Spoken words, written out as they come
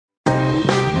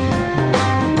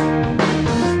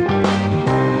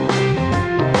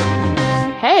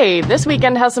Hey, this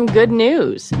weekend has some good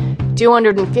news.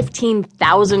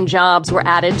 215,000 jobs were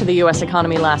added to the U.S.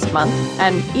 economy last month.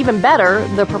 And even better,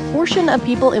 the proportion of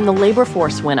people in the labor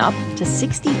force went up to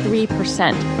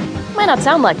 63%. Might not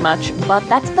sound like much, but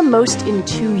that's the most in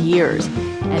 2 years.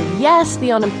 And yes,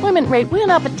 the unemployment rate went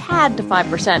up a tad to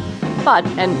 5%. But,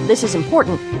 and this is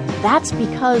important, that's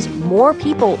because more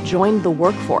people joined the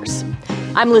workforce.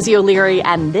 I'm Lizzie O'Leary,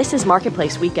 and this is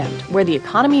Marketplace Weekend, where the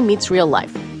economy meets real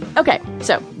life. Okay,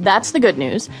 so that's the good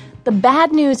news. The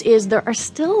bad news is there are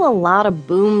still a lot of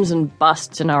booms and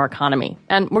busts in our economy,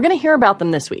 and we're going to hear about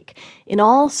them this week in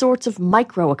all sorts of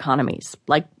microeconomies,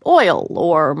 like oil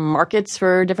or markets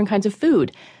for different kinds of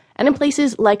food, and in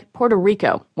places like Puerto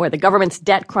Rico, where the government's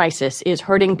debt crisis is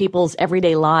hurting people's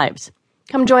everyday lives.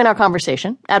 Come join our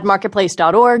conversation at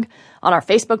marketplace.org, on our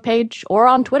Facebook page, or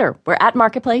on Twitter. We're at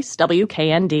Marketplace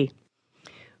WKND.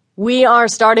 We are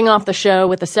starting off the show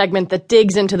with a segment that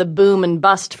digs into the boom and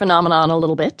bust phenomenon a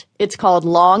little bit. It's called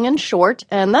Long and Short,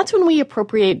 and that's when we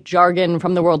appropriate jargon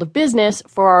from the world of business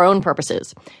for our own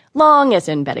purposes. Long as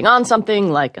in betting on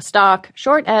something like a stock,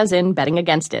 short as in betting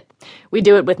against it. We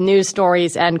do it with news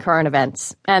stories and current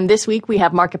events. And this week we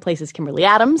have Marketplace's Kimberly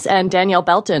Adams and Danielle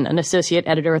Belton, an associate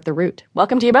editor at The Root.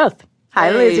 Welcome to you both.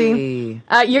 Hi, Lizzie.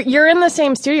 You're in the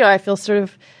same studio. I feel sort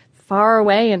of far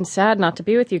away and sad not to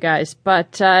be with you guys.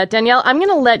 But Danielle, I'm going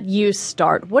to let you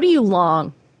start. What are you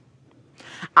long?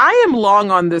 I am long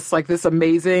on this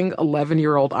amazing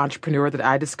 11-year-old entrepreneur that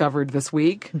I discovered this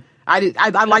week. I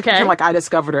like to feel like I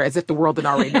discovered her as if the world didn't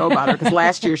already know about her. Because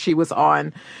last year she was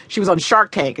on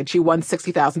Shark Tank and she won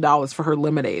 $60,000 for her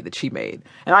lemonade that she made.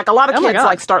 And like a lot of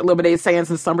kids start lemonade stands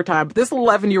in the summertime, but this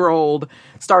 11-year-old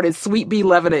started Sweet Bee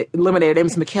Lemonade. Her name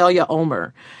is Michaela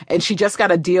Ulmer, and she just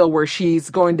got a deal where she's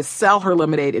going to sell her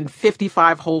lemonade in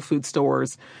 55 Whole Food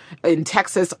stores in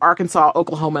Texas, Arkansas,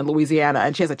 Oklahoma, and Louisiana.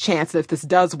 And she has a chance that if this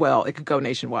does well, it could go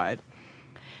nationwide.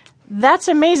 That's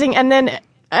amazing. And then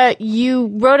you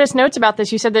wrote us notes about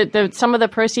this. You said that some of the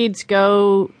proceeds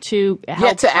go to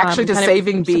help, to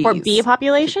saving bees, support bee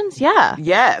populations. Yeah.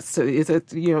 Yes. So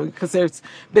because there's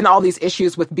been all these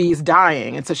issues with bees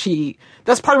dying, and so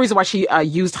that's part of the reason why she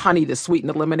used honey to sweeten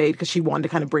the lemonade, because she wanted to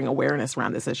kind of bring awareness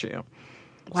around this issue.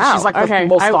 Wow. So she's like the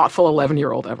most thoughtful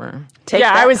 11-year-old ever.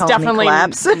 I was definitely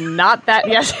not that.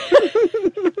 Yes.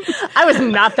 I was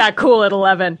not that cool at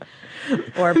 11,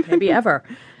 or maybe ever.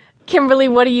 Kimberly,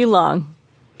 what are you long?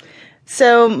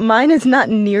 So mine is not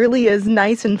nearly as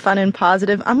nice and fun and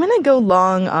positive. I'm going to go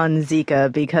long on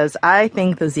Zika because I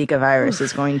think the Zika virus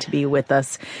is going to be with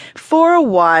us for a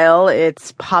while.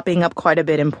 It's popping up quite a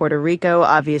bit in Puerto Rico.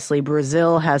 Obviously,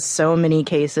 Brazil has so many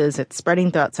cases. It's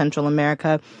spreading throughout Central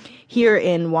America. Here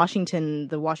in Washington,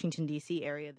 the Washington, D.C. area.